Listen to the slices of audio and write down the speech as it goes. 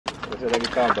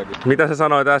Mitä sä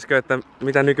sanoit äsken, että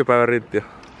mitä nykypäivän rintti on?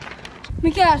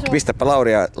 Mikä se on? Pistäpä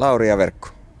Lauri&Verkku.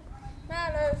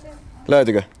 Mä löysin.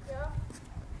 Löytykö? Joo.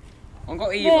 Onko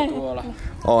Iivo tuolla?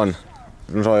 On.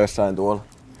 No se on jossain tuolla.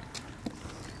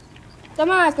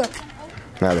 Tämäkö?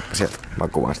 Näytäpä sieltä. Mä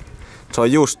kuvaan sitä. Se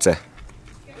on just se.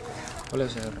 Paljon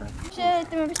seuraa?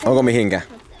 Onko mihinkään?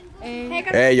 Ei.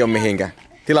 Ei oo mihinkään.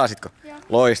 Tilasitko? Joo.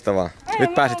 Loistavaa.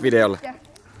 Nyt pääsit videolle.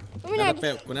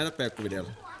 Näytä peukku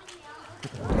videolle.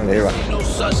 No niin, hyvä. No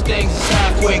such thing as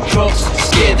halfway crooks.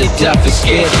 Scared to death and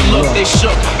scared to look. They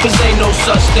shook, cause ain't no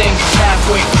such thing as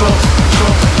halfway crooks.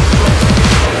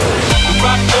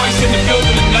 Rock boys in the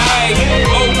building tonight.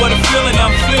 Oh, what a feeling,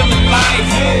 I'm feeling like.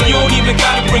 You don't even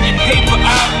gotta bring your paper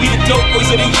out. We the dope boys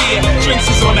of the year. Drinks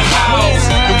is on the house.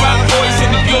 The rock boys in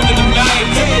the building tonight.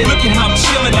 Look at how I'm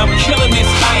chilling, I'm killing this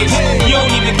ice. You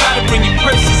don't even gotta bring your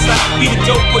purses out. We the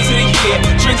dope boys of the year.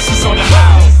 Drinks is on the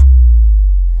house.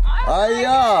 Ai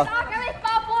jaa! Kävitpä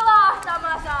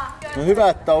pulastamassa! No hyvä,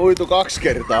 että on uitu 2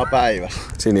 kertaa päivässä.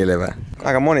 Sinilevää.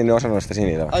 Aika moni on osannut sitä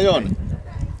sinilevää. Ai on?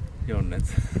 Jonnet.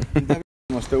 Mitä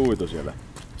on sitten uitu siellä?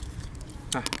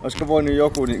 Olisiko voinut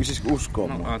joku siis uskoa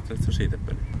mua? No ajattelin, että se on siitä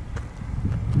peli.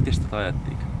 Mites tätä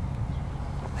ajattiinko?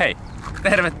 Hei!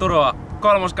 Tervetuloa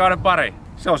kolmoskauden pari!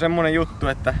 Se on semmonen juttu,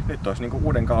 että nyt olisi niinku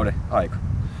uuden kauden aika.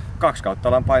 2 kautta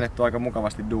ollaan painettu aika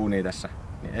mukavasti duunia tässä.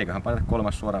 Niin eiköhän paineta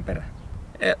 3 suoraan perään.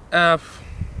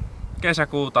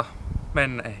 Kesäkuuta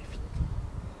ei.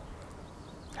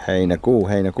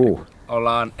 Heinäkuu.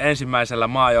 Ollaan ensimmäisellä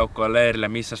maajoukkueen leirillä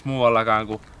missäs muuallakaan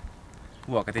kuin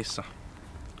Vuokatissa.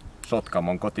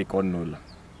 Sotkamon kotikonnuilla.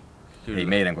 Kyllä. Ei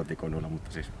meidän kotikonnuilla,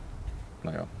 mutta siis...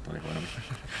 No joo, toi oli huono.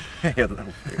 Ei oteta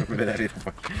huppia, kun vedetään siitä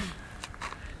pois.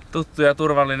 Tuttu ja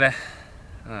turvallinen...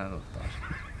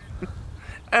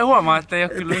 Ei huomaa, että ei oo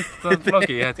kyllä nyt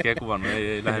vlogia hetkeä kuvannut.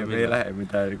 Ei lähde mitään. Ei lähde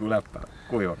mitään niinku läppää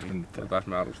kuivaksi nyt. Taas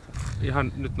me alustaan.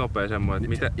 Ihan nyt nopea semmoinen, että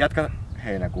miten... Jatka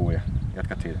Heinäkuu ja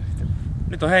jatkat siitä sitten.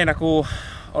 Nyt on heinäkuu.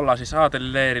 Ollaan siis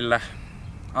aatelileirillä.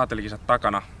 Aatelikisat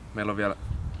takana. Meillä on vielä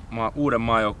uuden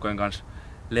maajoukkojen kanssa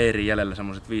leiri jäljellä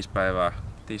semmoset 5 päivää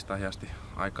tiistaihin asti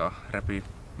aikaa repii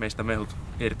meistä mehut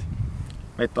irti.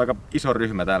 Meitä on aika iso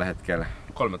ryhmä tällä hetkellä.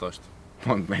 13.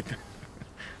 On meitä.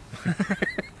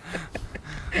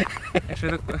 Eiks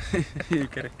meitä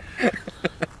hiikeri?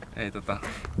 Ei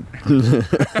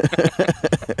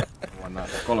Vuonna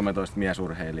 13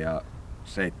 miesurheilijaa,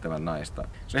 7 naista.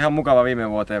 Se on ihan mukava viime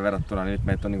vuoteen verrattuna, niin nyt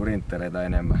meitä on niinku rinttereitä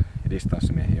enemmän ja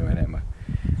distanssimiehiä on enemmän.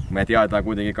 Meitä jaetaan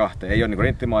kuitenkin 2. Ei ole niinku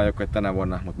rinttimaajoukkoja tänä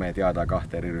vuonna, mutta meitä jaetaan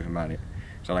 2 eri ryhmää, niin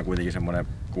saadaan kuitenkin semmonen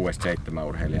 6-7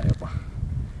 urheilijaa jopa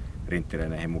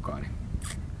rinttireineihin mukaan. Niin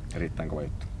erittäin kova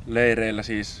juttu. leireillä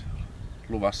siis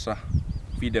luvassa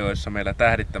videoissa meillä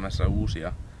tähdittämässä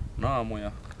uusia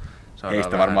naamoja.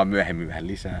 Heistä varmaan myöhemmin vähän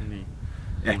lisää. Niin.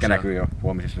 Ehkä näkyy jo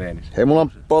huomisessa reenissä. Hei, mulla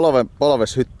on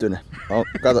polves hyttynen.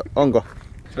 Kato, onko?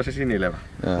 Se on se sinilevä.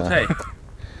 Mut hei,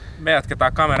 me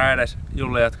jatketaan kamera edes.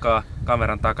 Julle jatkaa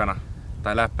kameran takana,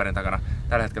 tai läppärin takana.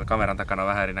 Tällä hetkellä kameran takana on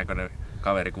vähän erinäköinen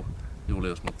kaveri kuin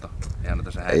Julius, mutta ei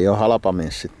anneta se häiriä. Ei oo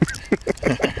halpamies sit.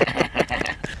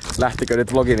 Lähtikö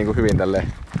nyt vlogi niinku hyvin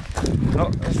tälleen?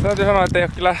 No, täytyy sanoa, että ei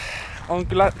on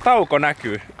kyllä tauko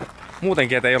näkyy.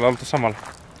 Muutenkin, että ei olla ollut samalla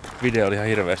videolla ihan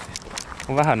hirveästi.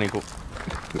 On vähän niinku,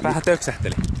 vähän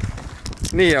töksähteli.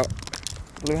 Niin jo.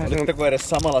 Oletteko edes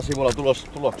samalla sivulla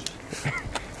tuloksessa?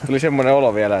 Tuli semmonen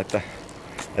olo vielä, että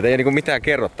ei niinku mitään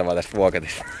kerrottavaa tästä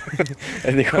Vuokatista.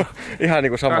 Niinku, ihan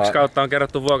niinku samaa. 2 kautta on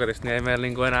kerrottu Vuokatista, niin ei meillä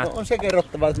niinku enää... No, on se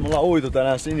kerrottavaa, että me ollaan uitu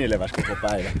tänään sinileväs koko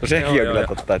päivä. No sekin on kyllä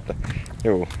totta, että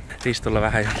juu. Ristolla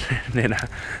vähän jo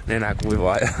nenää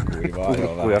kuivaa ja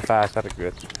kurkkuja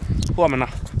pääsärkyy. Huomenna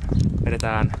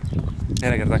vedetään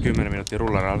 4 x 10 minuuttia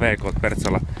rullaralla VK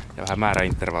Pertsalla ja vähän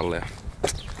määräintervalleja.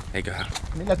 Eiköhän?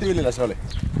 Millä tyylillä se oli?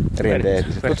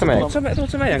 Rinteettisesti. Tuutko meidän? Tuutko meidän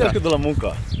kanssa? Pitäisikö tulla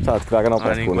mukaan? Sä oot kyllä aika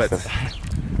nopeasti kunnista.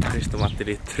 Risto-Matti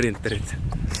liittyy rintterit.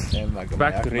 En mä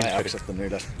jaksasta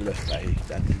ylöspäin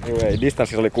hiihtää. Ei,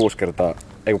 distanssissa oli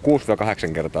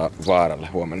 6-8 kertaa vaaralle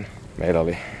huomenna. Meillä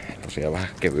oli tosiaan vähän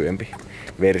kevyempi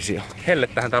versio.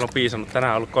 Hellettähän täällä on piisannut.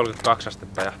 Tänään on ollut 32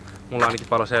 astetta ja mulla ainakin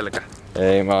palo selkä.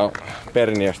 Ei, mä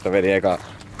Perniöstä vedin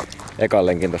ekan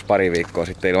lenkin tossa pari viikkoa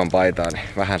sitten ilman paitaa, niin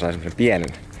vähän sain semmosen pienen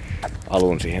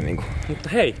alun siihen niinku mutta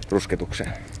hei,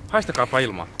 rusketukseen. Haistakaapa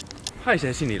ilmaa.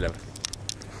 Haisee sinilevä.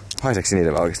 Haiseeko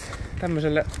sinilevä oikeesti?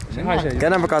 Tämmöiselle se haisee.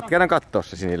 Käydään kattoo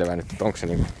se sinilevä nyt, onko se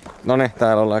niinku... Noniin,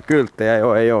 täällä ollaan kylttejä,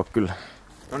 ei oo kyllä.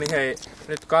 Noniin hei,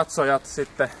 nyt katsojat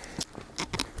sitten.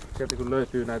 Sieltä kun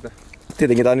löytyy näitä.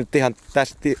 Tietenkin tää on nyt ihan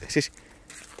tästä, siis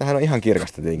tämähän on ihan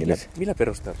kirkasta tietenkin nyt. Millä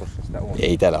perusteella tossa sitä on?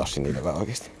 Ei täällä oo sinilevää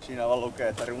oikeesti. Siinä vaan lukee,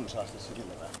 että runsaasti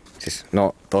sinilevää. Siis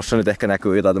no tossa nyt ehkä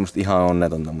näkyy jotain tämmöstä ihan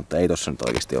onnetonta, mutta ei tossa nyt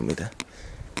oikeesti oo mitään.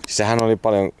 Siis sehän oli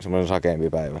paljon semmoinen sakeampi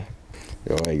päivä.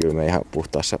 Joo, ei kyllä me ihan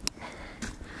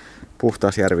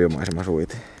puhtaas järvimaisema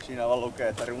suiti. Siinä vaan lukee,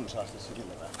 että runsaasti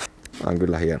sykillä. Tää on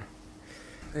kyllä hieno.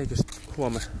 Eikö sit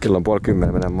huomenna? Kello on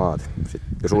 9:30, mennään maati. Sitten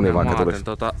jos uni vaikka tulisi.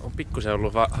 On pikkusen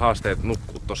ollut haasteet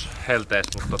nukkua tossa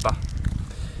helteessä, mutta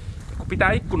kun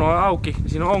pitää ikkunoa auki, niin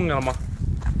siinä on ongelma,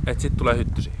 että sit tulee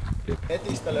hyttysiä.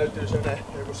 Hetistä löytyy semmonen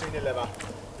joku sinilevä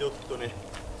juttu, niin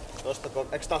tosta,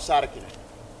 eiks tää oo särkinen?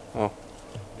 Oh.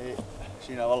 Niin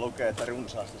siinä vaan lukee, että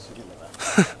runsaasti sykillä.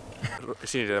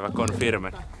 Sinilevä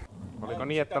confirmed. Oliko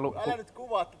niin, että Älä nyt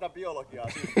kuvaa tätä biologiaa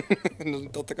siinä. No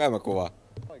totta kai mä kuvaan.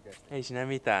 Ei siinä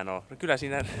mitään oo. No kyllä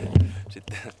siinä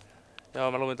sitten.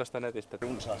 Joo, mä luin tosta netistä.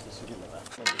 Runsaasti sykillä.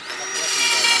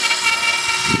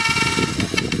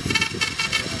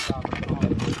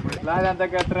 Lähdetään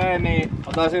tekemään treeniä.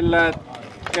 Otan silleen, että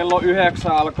kello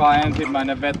 9 alkaa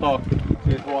ensimmäinen veto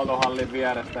siitä huoltohallin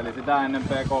vierestä. Eli sitä ennen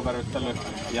pk-veryttely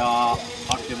ja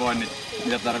aktivoinnit,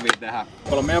 mitä tarvii tehdä.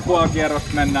 3,5 kierrosta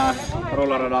mennään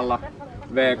rullaradalla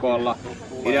VK:lla.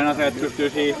 Ideana se, että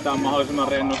pystyy hiihtämään mahdollisimman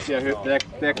rennosti ja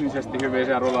teknisesti hyvin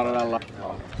siellä rullaradalla.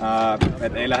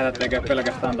 Et ei lähdetä tekemään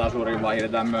pelkästään tasuria, vaan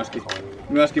hiidetään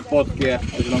myöskin potkien.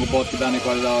 Ja silloin kun potkitaan, niin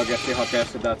koitetaan oikeasti hakea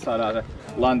sitä, että saadaan se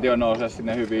lantio nousee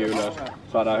sinne hyvin ylös.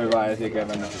 Saadaan hyvää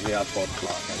esikevennystä sieltä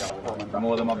potkuun.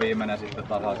 Muutama viimeinen sitten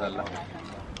tasaiselle.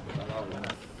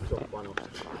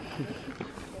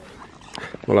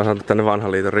 Me ollaan saatu tänne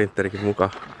vanhan liiton rintterikin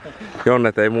mukaan.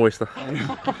 Jonnet ei muista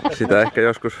sitä ehkä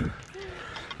joskus.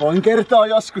 Voin kertoa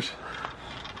joskus.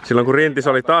 Silloin kun rintis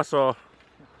oli tasoa.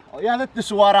 On jätetty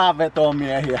suoraan vetoon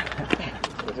miehiä.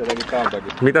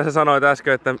 Mitä sä sanoit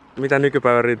äsken, että mitä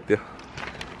nykypäivän rintti on?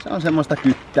 Se on semmoista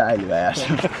kyttäilyä ja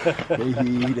ei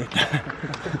hiihdetä.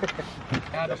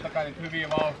 Tehdään tosta kai nyt hyviä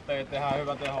vauhteja, tehdään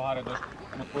hyvä tehoharjoitus,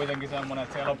 mutta kuitenkin semmonen,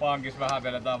 että siellä on pankissa vähän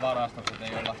vedetään varastot,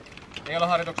 ei olla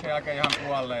harjoituksen jälkeen ihan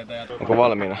kuolleita. Onko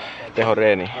valmiina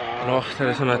tehoreeni? No,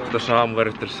 täytyy sanoa, että tuossa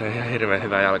aamuveryttelyssä ei ihan hirveän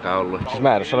hyvä jalka ollut. Siis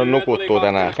mä en oo saanut nukuttua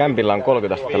tänään. Kämpillä on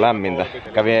 30 astetta lämmintä.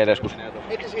 Kävin eilen joskus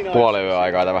puolen yön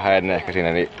aikaa tai vähän ennen ehkä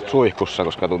siinä niin suihkussa,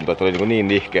 koska tuntui, että oli niin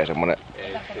nihkeä semmonen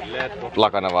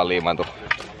lakana vaan liimantui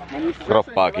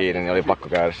kroppaa kiinni, niin oli pakko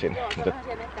käydä siinä. Mutta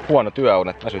huono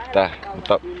työunet väsyttää,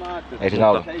 mutta ei siinä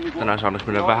auta. Tänään saanut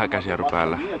mennä vähän käsijarru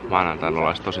päällä. Maanantaina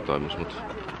ollaan tosi toimis, mutta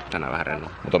tänään vähän rennoa.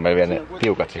 Mutta on meillä vielä ne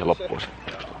piukat siihen loppuun.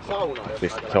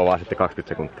 Siis se on vaan sitten 20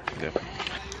 sekuntia. Jep.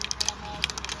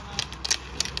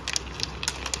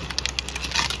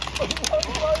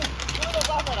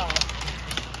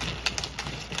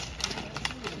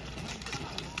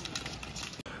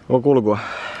 Onko kulkua?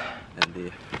 En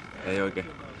tiedä. Ei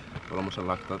oikein. Kolmosen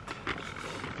laktaatti.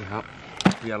 Ihan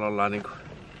vielä ollaan niinku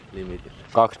limitillä.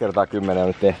 2 kertaa 10 on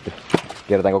nyt tehty.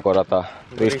 Kierretään koko rataa.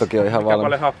 Ristokin on ihan valmis.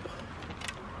 Paljon happoa?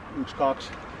 1-2.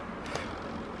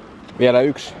 Vielä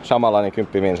yksi samanlainen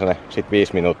 10-minsainen, sit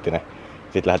 5-minuuttinen.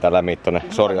 Sit lähdetään lämmiin tonne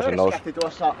Sorjosen nousu. Yrsähti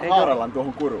tuossa Haarallan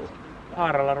tuohon kuruun.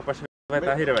 Haaralla rupesi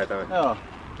vetää hirveetä. Joo.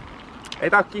 Ei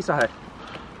tää oo kisa, he.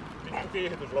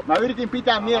 Mä yritin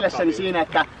pitää mielessäni siinä,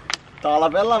 että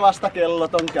talvella vasta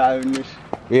kellot on käynnissä.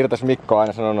 Virtas Mikko on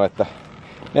aina sanonut, että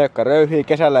ne jotka röyhii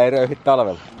kesällä ei röyhi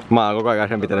talvella. Mä oon koko ajan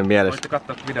sen pitänyt mielessä. Voitte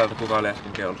katsoa videolta kuka oli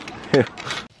äsken keulassa.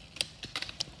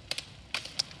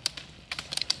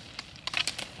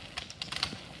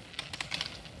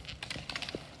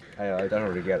 Ei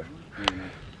tasuri kierros.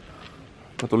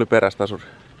 Mä tulin perästä tasuri.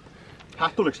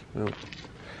 Häh, tuliks? Joo.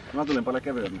 Mä tulin paljon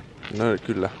kevyemmin. No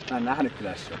kyllä. Mä en nähnyt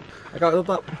kyllä se. Aika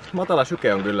matala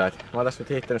syke on kyllä, että mä oon tässä nyt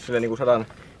hiihtänyt silleen niinku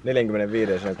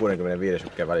 145 ja 165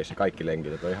 sykkeen välissä kaikki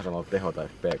lenkit, että on ihan samalla teho tai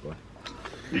PK.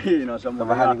 Niin, no se on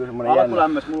vähän niinku semmonen jännä.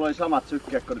 Alkulämmössä mulla oli samat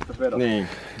sykkeet kun nyt tässä vedot. Niin,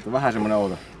 on vähän semmonen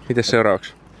outo. Mites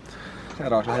seuraavaksi?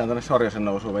 Seuraavaksi lähdetään tonne Sorjosen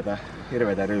nousuun vetää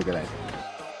hirveitä ryykeleitä.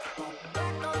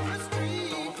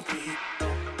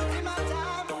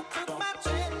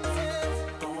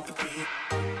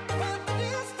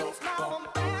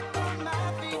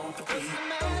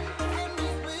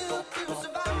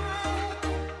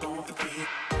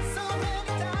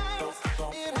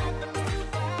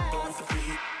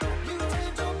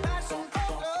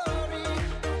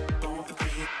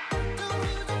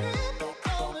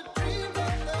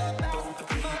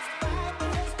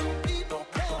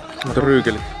 Mutta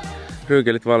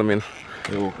ryykelit valmiina.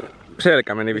 Juu.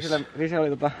 Selkä meni vissiin.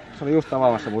 Se oli just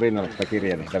avaamassa mun rinnalla sitä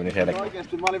kirjaa, niin sitä meni selkä.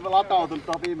 Oikeesti mä olin latautunut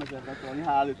tuohon viimeiseen vetoon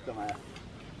ihan älyttömän.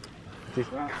 Siis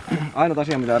ainut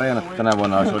asia mitä on reenattu tänä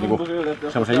vuonna olisi ollut niinku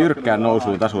semmosen jyrkkään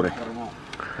nousuun tasuri.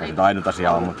 Ei sitä ainut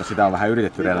asia on, mutta sitä on vähän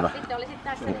yritetty reenata.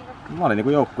 Mä olin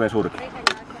niinku joukkueen surki.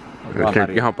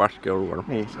 Ihan paski ollut varmaan.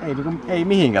 Niin, ei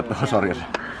mihinkään tuohon sorjassa.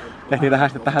 Tehtiin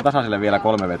tähän tasaiselle vielä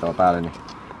 3 vetoa päälle, niin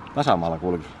tasamaalla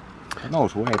kulki.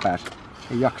 Nousuun ei pääse,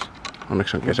 ei jaksa.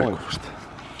 Onneksi on kesäkuusta.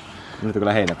 Nyt on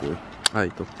kyllä heinäkuu. Ai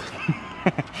totta.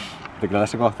 Kyllä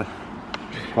tässä kohta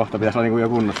pitäisi olla jo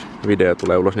kunnossa. Video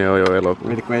tulee ulos, niin on jo elokuu.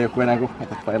 Mietin, kun ei ole enää kuin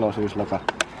elosyys, loka,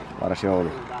 marras, joulu.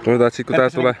 Toivotaan, että sit kun tää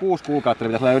tulee... 6 kuukautta, niin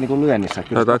pitäisi olla jo niinku lyönnissä.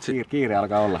 Kyllä kiire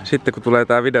alkaa olla. Sitten kun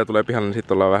tää video tulee pihalle, niin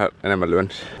sitten ollaan vähän enemmän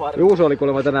lyönnissä. Juuso oli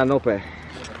kuulemma tänään nopea.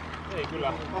 Ei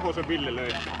kyllä, Ahosen Ville löi.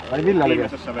 Ai Ville oli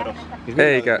viimeisessä vedossa.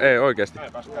 Ei oikeesti.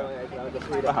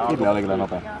 Ville oli kyllä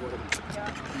nopea.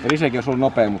 Ja Risekin olisi ollut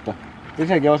nopea, mutta...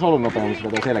 Risekin olisi ollut nopea, mutta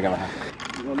se selkä vähän.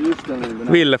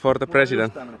 Ville for the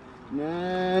president.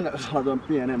 Näin, saatoin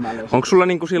pienemmälle. Onko sulla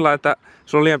niinku sillä, että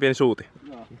sulla on liian pieni suuti?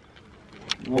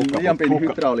 On liian pieni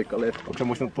hydraulikkaleffa. Onko sä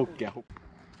muistanut tukkia?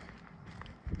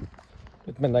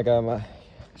 Nyt mennään käymään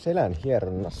selän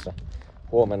hieronnassa.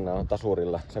 Huomenna on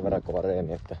tasurilla sen verran kova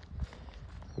reeni, että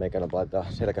meikänä laitetaan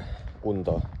selkä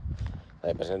kuntoon.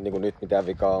 Eipä se niinku nyt mitään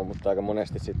vikaa on, mutta aika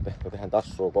monesti sitten, kun tehdään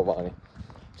tassua kovaa, niin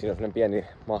siinä on sellainen pieni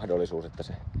mahdollisuus, että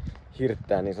se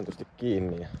hirttää niin sanotusti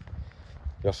kiinni. Ja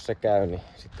jos se käy, niin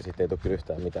sitten siitä ei tule kyllä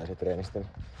yhtään mitään siitä treenistä.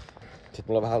 Sitten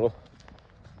mulla on vähän ollut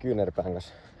kyynärpään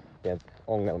kanssa pientä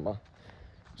ongelmaa.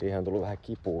 Siihen on tullut vähän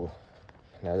kipua.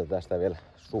 Näytetään sitä vielä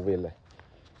Suville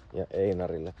ja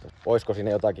Einarille. Oisko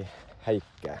siinä jotakin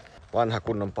häikkää? Vanha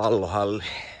kunnon pallohalli.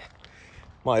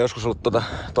 Mä oon joskus ollut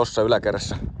tossa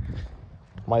yläkerrassa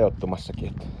majoittumassakin.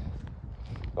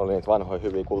 Että oli niitä vanhoja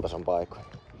hyviä kultason paikoja.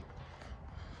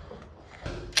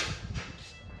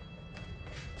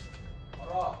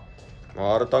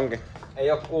 Mortonkin.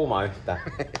 Ei oo kuuma yhtään.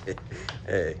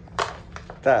 Ei.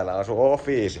 Täällä asuu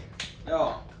ofiisi.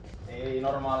 Joo. Ei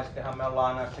normaalistihan me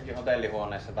ollaan aina jossakin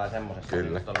hotellihuoneessa tai semmosessa.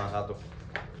 Kyllä. Nyt ollaan saatu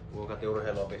Vuokati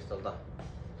urheiluopistolta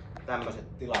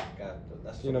tämmöset tilat käyttöön.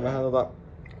 Tässä Siinä on vähän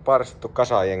parsittu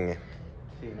kasajengi.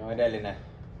 Siinä on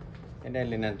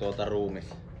edellinen ruumis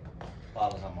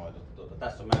palsamoitu.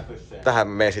 Tässä on meidän pyssyjä. Tähän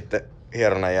me sitten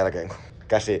hieronnan jälkeen, kun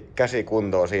käsi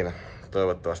kuntoon siinä.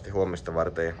 Toivottavasti huomista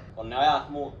varten. On ne ajat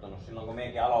muuttunut. Silloin kun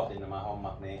minäkin aloitin nämä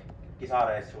hommat, niin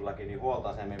kisareissullakin niin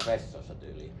huoltoasemien vessossa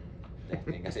tyyliin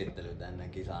tehtiin käsittelyt ennen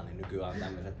kisaa, niin nykyään on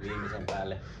tämmöiset viimeisen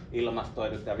päälle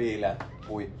ilmastoidut ja viileät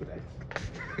puitteet.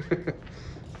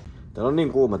 Täällä on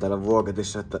niin kuuma täällä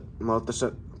Vuokatissa, että mä oon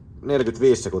tässä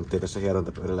 45 sekuntia tässä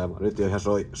hierontapöydällä ja mä nyt jo ihan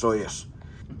soijassa.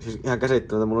 Siis ihan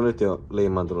käsittämättä, mulla on nyt jo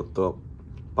liimaantunut tuo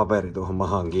paperi tuohon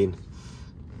mahaan kiinni.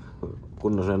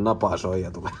 Kunnollinen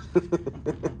napasoija tulee.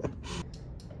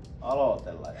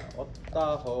 Aloitella ja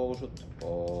ottaa housut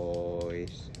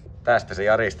pois. Tästä se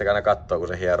Jari sitten aina kattoo, kun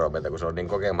se hieroo meitä, kun se on niin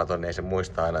kokematon, niin ei se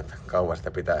muista aina, että kauan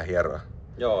sitä pitää hieroa.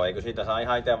 Joo, eikö siitä saa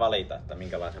ihan itse valita, että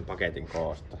minkälaisen paketin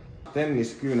koosta.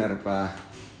 Tenniskyynärpää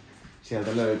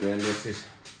sieltä löytyy,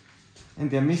 en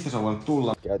tiedä mistä se on voinut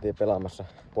tulla. Käytiin pelaamassa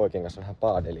poikien kanssa vähän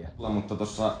paadelia. Mutta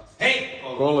tossa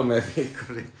 3 viikkoa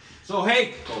sitten. Se on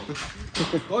heikko!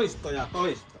 Toistoja.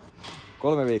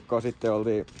 3 viikkoa sitten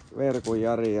oltiin Verkun,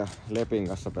 Jari ja Lepin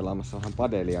kanssa pelaamassa vähän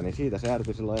padelia, niin siitä se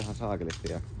ärtyi silloin ihan saakelisti.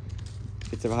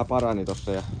 Sitten se vähän parani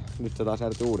tossa ja nyt se taas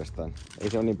ärtyi uudestaan. Ei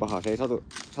se ole niin paha, se ei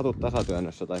satu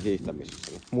tasatyönnössä tai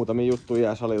hiihtämisessä. Muutamia juttuja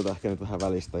jää salilta ehkä nyt vähän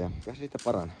välistä ja se sitten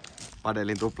parani.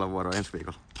 Padelin tuplavuoro ensi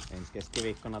viikolla. Ensi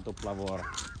keskiviikkona tuplavuoro.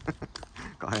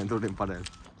 2 tunnin padeli.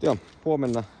 Joo,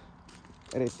 huomenna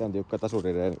erittäin tiukka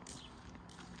tasurireeni.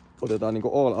 Otetaan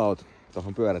niinku all out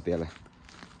tuohon pyörätielle.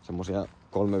 Semmosia 3-4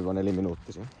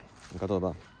 minuuttisia.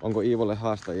 Katsotaan, onko Iivolle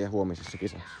haastajia huomisessa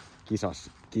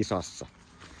kisassa.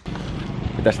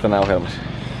 Mitäs tänään ohjelmassa?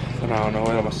 Tänään on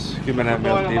ohjelmassa 10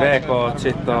 minuuttia VK,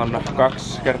 sitten on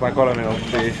 2 kertaa 3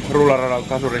 minuuttia rullaradalla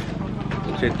tasuri.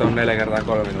 Sitten on 4 kertaa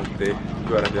 3 minuuttia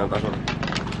pyörätiellä tasuri.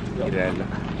 Ideille.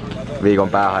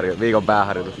 Viikon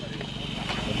pääharjoitus.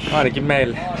 Ainakin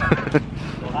meille.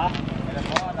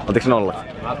 Otitko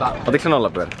se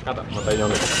nollapyörä? Kato, mä tein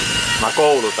jonnekin. Mä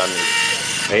koulutan niin.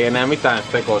 Ei enää mitään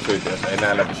tekosyitä, jos ei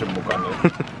näillä pysy mukana.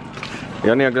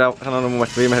 Joni on kyllä sanonut mun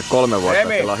mielestä viimeiset 3 vuotta,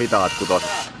 että sillä on hitaat kutot.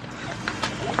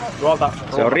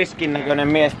 Se on riskin näköinen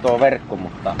mies tuo Verkku,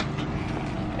 mutta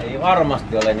ei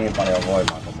varmasti ole niin paljon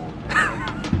voimaa kuin muuta.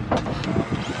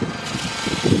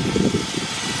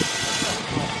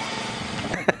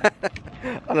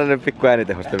 Anna nyt pikku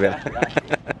äänitehosta vielä.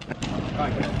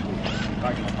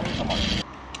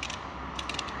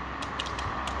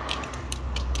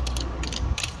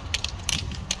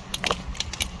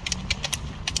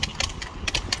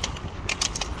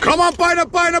 Come on,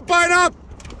 paina!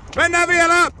 Mennään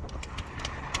vielä!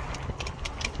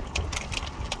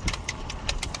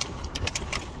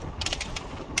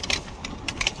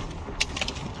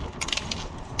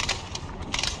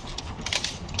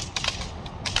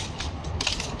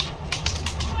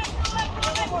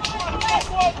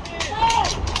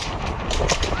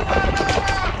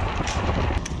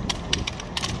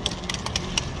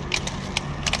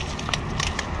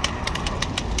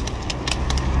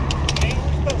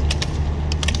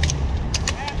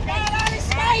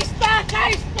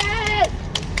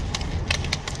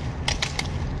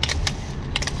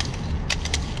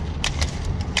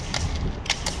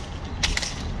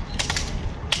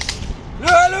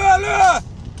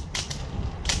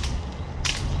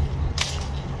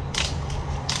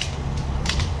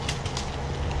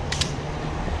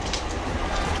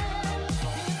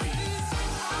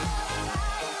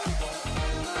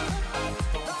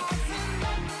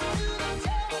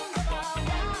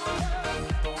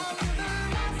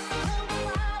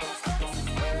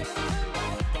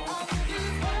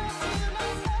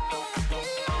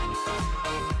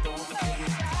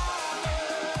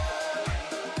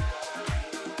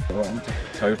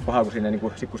 Se on just paha, kun siinä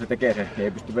kun se tekee sen, niin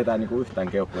ei pysty vetämään yhtään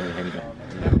keuhkoa henkeä.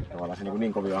 Tavallaan se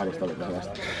niin kovin ahdistava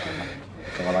tällaista.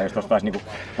 Tavallaan jos tosta olisi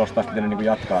pitänyt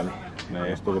jatkaa, niin me ei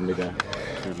edes tullut mitään.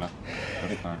 Kyllä.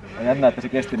 On jännä, että se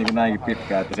kesti näinkin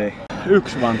pitkään, että se ei...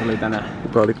 Yksi vaan tuli tänään.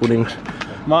 Kuka oli kuningas?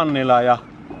 Mannila ja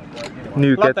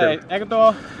Nyketel. Eikö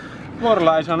tuo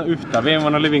Vuorolla ei saanut yhtään. Viime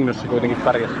vuonna Livingdossa kuitenkin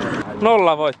pärjäsi.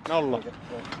 0 voit.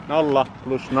 0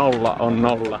 plus 0 on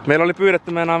 0. Meillä oli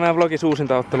pyydetty meidän vlogissa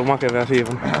uusintaottelu Makeve ja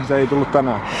Siivonen. Se ei tullut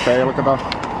tänään. Se ei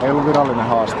ollut virallinen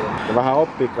haaste. Ja vähän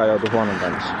optiikkaa joutui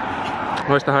huonontamassa.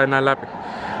 Noistahan ei näin läpi.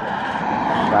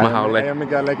 Ei ole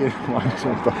mikään lekin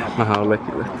mahdollisuutta. Mähän on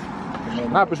lekin.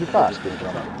 Mä pysyn päässä.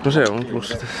 No se on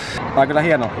plus. Tää on kyllä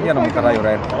hieno mutta raju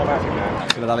reeni.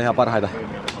 Kyllä tää oli ihan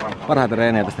parhaita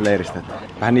reenejä tästä leiristä.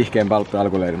 Vähän nihkeämpää ollut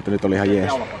alkuleiri, mutta nyt oli ihan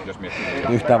jees.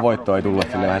 Yhtään voittoa ei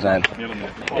tullut, sille vähän säilyy.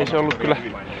 Ei se ollut kyllä.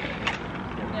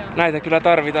 Näitä kyllä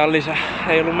tarvitaan lisää.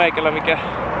 Ei ollut meikällä mikään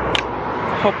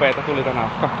hopeeta tuli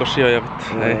tänään. Kakkossijoja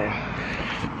vittu. Ei.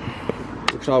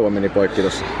 Yksi sauva meni poikki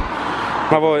tossa.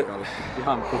 Mä voin...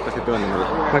 Ihan puhtaasti työnnimellä.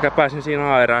 Mä pääsin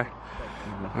siinä aerään.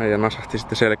 Äijä nasahti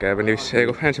sitten selkeä ja meni vissiin. Ei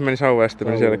kun ensin meni sauva ja sitten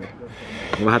meni selkeä.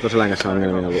 Vähän tossa längässä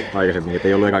ongelmia ollut aikaisemmin, että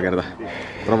ei ollut eka kerta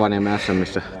Rovaniemen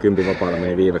SM:ssä 10 vapaalla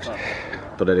meni viimeksi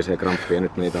todelliseen kramppiin ja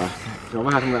nyt meni taas. Se on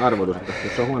vähän semmoinen arvotus, että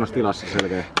jos se on huonossa tilassa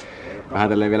selkeä, vähän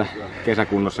tälleen vielä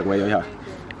kesäkunnossa, kun ei ole ihan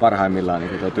parhaimmillaan,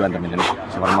 niin tuo työntäminen, niin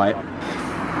se varmaan ei...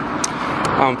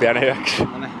 Ampiainen hyökkäys.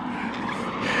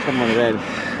 Semmoinen reili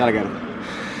tällä kertaa.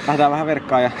 Lähdetään vähän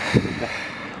verkkaa ja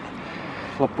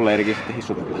loppuleirikin sitten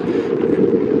hissutellaan.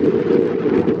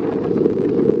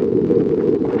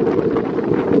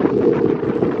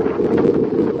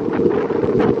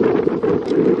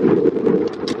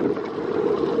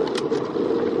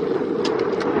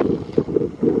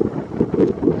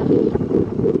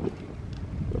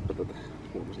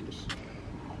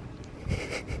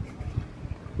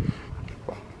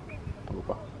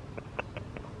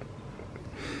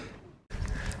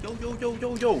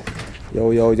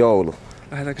 Joulu.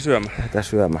 Lähdetäänkö syömään? Lähdetään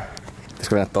syömään.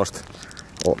 Pitäisikö mennä tosta?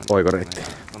 Oikoreitti.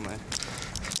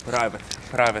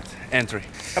 Private entry.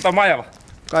 Kato majava!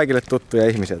 Kaikille tuttuja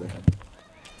ihmisiä. Te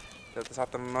olette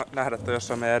saattanut nähdä toi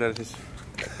jossain meidän edellisissä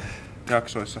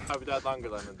jaksoissa. Pitää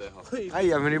tankata ennen tehoa.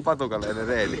 Äijä meni patukalle ennen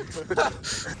reili.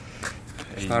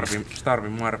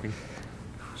 Starvin Marvin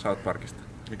South Parkista.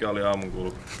 Mikä oli aamun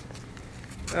kulku?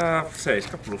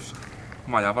 7 plus.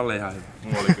 Majavalle ihan hyvä.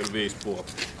 Mulla oli kyllä 5,5.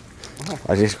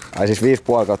 Ai siis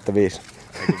 5,5 kautta 5.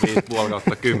 Eikö 5,5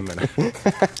 kautta 10.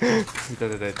 Mitä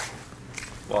te teitte?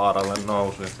 Vaaralle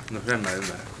nousuja. No sen mä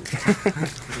ymmärrän.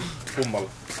 Kummalle?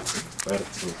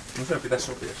 Vertsuun. No se pitäis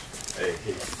sopia.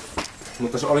 Ei.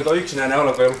 Mutta oliko yksinäinen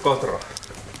olo, kun ei ollut kotroa?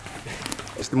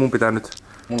 Sitten mun pitää nyt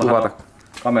kuvata.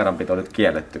 Kameranpito nyt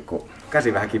kielletty, kun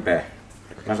käsi vähän kipeä.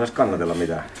 Mä en sais kannatella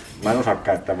mitään. Mä en osaa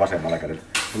käyttää vasemmalla kädellä.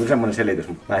 On kyllä semmonen selitys,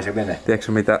 mutta näin se menee.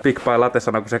 Tiedätkö mitä Big Pie Latte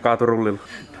sanoi, kun se kaatui rullilla?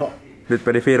 No. Nyt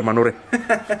meni firma nuri.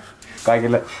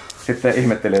 Kaikille sitten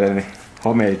ihmettelijöille, niin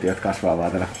homeitiot kasvaa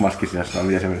vaan täällä maskisiassa.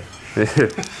 Miten se meni?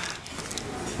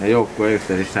 Ja joukkueen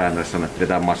yhteisissä säännöissä on, että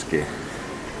pidetään maskia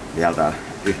vielä täällä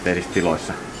yhteisissä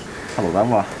tiloissa. Halutaan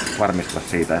vaan varmistua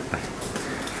siitä, että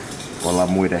ollaan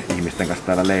muiden ihmisten kanssa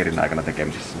täällä leirin aikana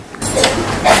tekemisissä.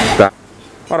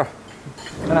 Moro!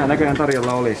 Tänään näköjään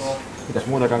tarjolla olisi mitäs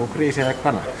muutakaan kuin riisiä ja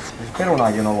kanaa.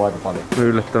 Perunaakin on ollut aika paljon.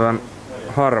 Yllättävän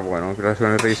harvoin on kyllä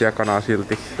syönyt riisiä ja kanaa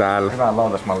silti täällä. Hyvään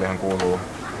lautasmallihan kuuluu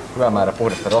hyvä määrä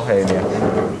puhdasta roheinia.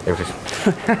 Ei siis.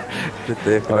 Nyt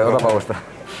ei Ota pausta.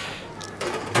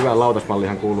 Hyvään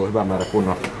lautasmallihan kuuluu hyvä määrä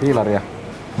kunnon hiilaria.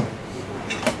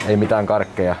 Ei mitään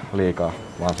karkkeja liikaa,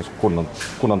 vaan siis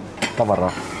kunnon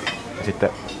tavaraa. Ja sitten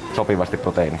sopivasti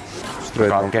proteiini.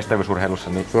 Kestävyysurheilussa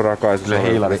niin se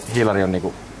hiilari on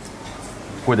niinku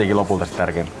kuitenkin lopulta se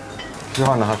tärkein.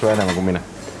 Johannahan syö enemmän kuin minä.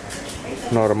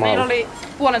 Normaali. Meillä oli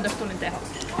 1,5 tunnin teho.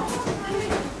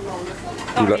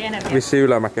 Vissiin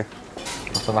ylämäkeä.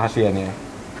 Tosta on vähän sieniä.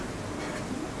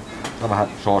 On vähän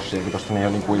sossiakin, tosta niin ei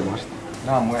oo niin kuivaa sitä.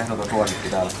 Nää on mun ehdoton suosikki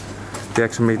täällä.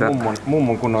 Tiedätkö mitä?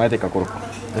 Mummun kunnon etikkakurkku.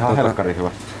 Ihan helkkari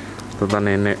hyvä.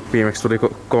 Viimeksi tuli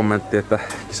kommentti, että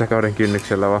kisakauden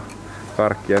kynnyksellä vaan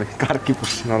karkkia. Niin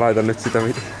karkkipussi. No laitan nyt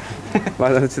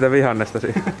sitä vihannesta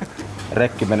siihen.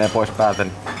 Rekki menee pois päältä,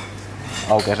 niin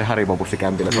aukeaa se Haribo-pussi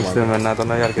kämpillä. Sitten mennään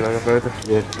tonne jälkilaujapöytään.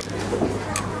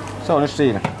 Se on nyt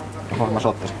siinä. Oho, mä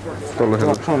sottasin.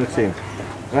 Se on nyt siinä.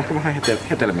 Ehkä vähän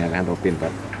hetelmiä vähän tuolla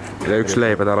pintaan. Ja yksi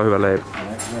leipä, täällä on hyvä leipä.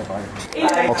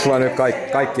 Onks sulla nyt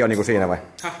kaikki on niinku siinä vai?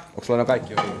 Onks sulla nyt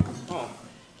kaikki on siinä? Oo.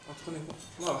 Onks toi niinku...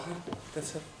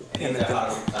 Tässä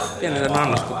pienentynyt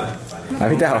annoskoppi.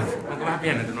 Mitä on? Onko vähän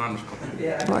pienentynyt annoskoppi?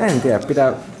 No en tiedä,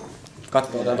 pitää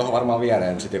katsoa tän tohon varmaan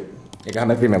viereen, niin sitten eiköhän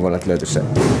me viime vuonna löyty se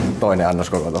toinen annos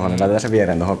koko tohon, niin laitetaan se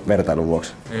viereen tohon vertailun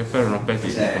vuoksi. Ei oo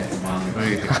perunapeti.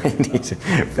 Ai niin, se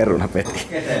perunapeti.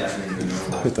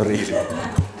 Nyt on riisi.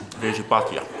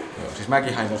 Riisipatja. Siis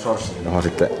mäkin hain ton sorssin tohon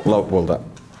sitten lopulta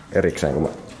erikseen, kun mä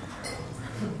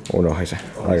unohdin se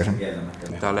aikaisemmin.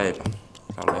 Tää on leipä.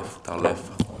 Tää on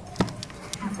leffa.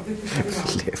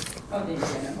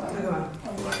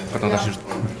 Katon tässä just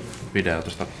video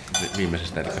tuosta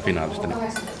viimeisestä eli finaalista. Niin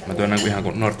mä työnnän ihan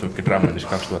kuin Northwick Drummenissa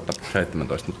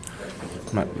 2017, mutta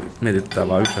mä mietityttää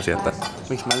vaan yksi asia, että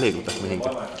miksi mä en liiku tässä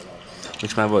mihinkään.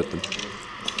 Miksi mä en voittanut?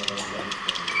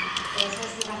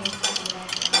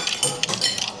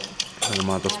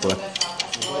 Mä tossa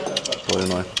toi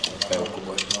noin.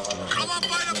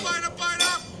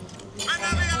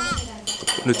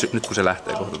 Nyt kun se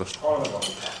lähtee kohta tosta.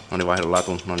 No niin, vaihdon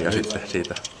latun. No niin, ja sitten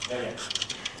siitä.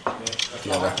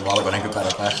 Tiedä, valkoinen kypärä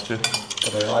päästy.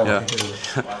 Ja.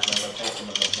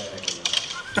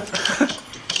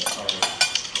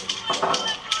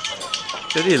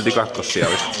 Se silti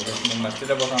kakkossijalista. Mun mielestä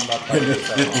sitä voisi antaa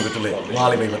Nyt niinku tuli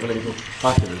maaliviiva, tuli niinku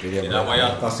 2 minuuttia vielä. Mä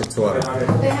jatkaa sit suoraan.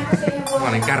 Mä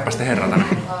olin kärpästä herra tänne.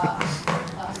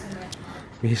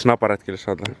 Mihin snaparetkille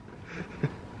sä oot lähdössä?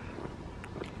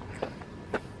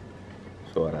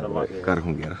 Suoraan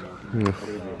karhunkierros.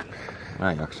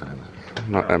 Mä en jaksa enää.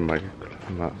 No en mäkin kyllä.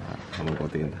 Mä haluan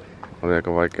kotiin. oli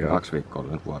aika vaikea. 2 viikkoa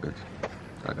oli nyt vuokeeksi.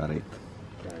 Aikaa riittää.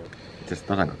 Itse asiassa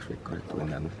tasan 2 viikkoa nyt tuli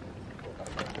tänne.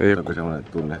 Ei joku semmonen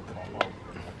tunne, että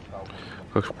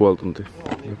 2,5 tuntia.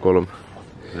 Ja 3.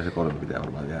 Kyllä se 3 pitää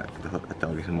varmaan jää, että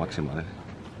onkin sen maksimaalinen.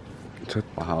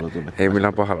 Paha olo tunne. Ei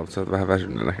millään pahalla, mutta sä oot vähän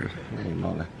väsyneenä kyllä. Niin mä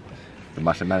olen.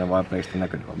 Mä en vaan pelistä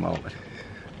näkynyt, vaan mä oon väsynyt.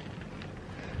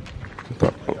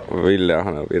 Mutta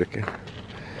Villeahan on virkeä.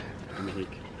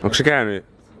 Onko se käynyt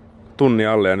tunnin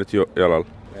alle ja nyt jalalla?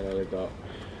 Meillä oli tuo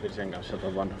Virsen kanssa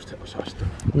tuo vanhusten osasto.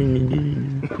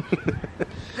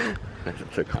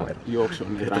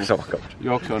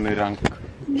 Juoksu on niin rankka.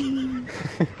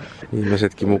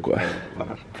 Ihmisetkin mukaan.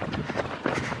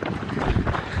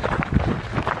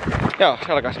 Joo,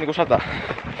 se alkaisi niinku 100.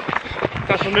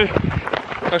 Tässä on nyt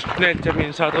 24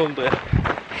 minsaa tuntuja.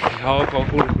 Ihan ok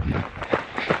kulku.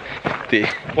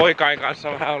 Poikain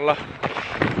kanssa vähän ollaan.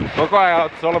 Koko ajan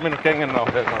oot solminut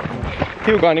kengännauhteen.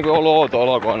 Hiukan niinku ollut outo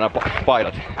olo, kun on nää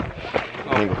paidat.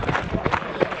 Niinku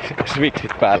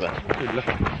swiksit päällä. Kyllä.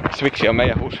 Swiksi on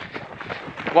meidän uusi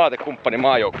vaatekumppani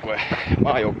maajoukkueessa.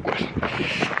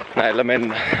 Näillä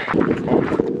mennään.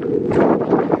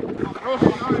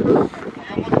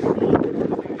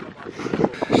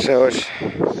 Se olisi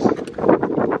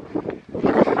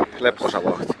lepposa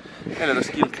vauhti.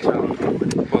 14 kilsaa on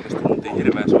 1,5 tuntia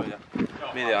hirveän soja.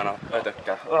 Miljoona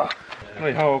ötökkää. No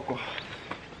ihan ok.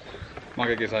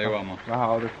 Makekin sai juomaan. Vähän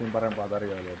otettiin parempaa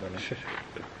tarjoilua tällä.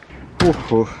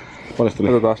 Paljon tuli?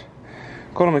 Otetaan taas.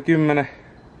 30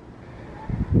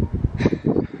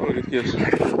 kilsaa.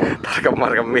 Tarkan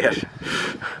markan mies.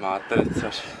 Mä ajattelin, että se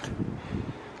olisi...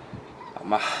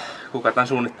 Kuka tän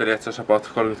suunnitteli, että se olisi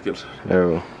about 30 kilsaa.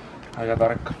 Joo. Aika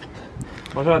tarkka.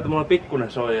 Mä sanoin, että mulla on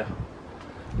pikkunen soija.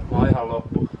 Mä oon ihan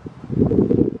loppu.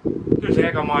 Kyllä se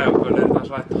eka maajoukkueelle taas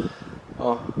laittoi.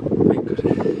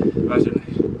 Pikkasen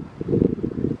väsyneeksi.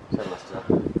 Sellaista se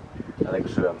on. Lähdetäänkö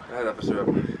syömään? Lähdetäänpä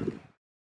syömään.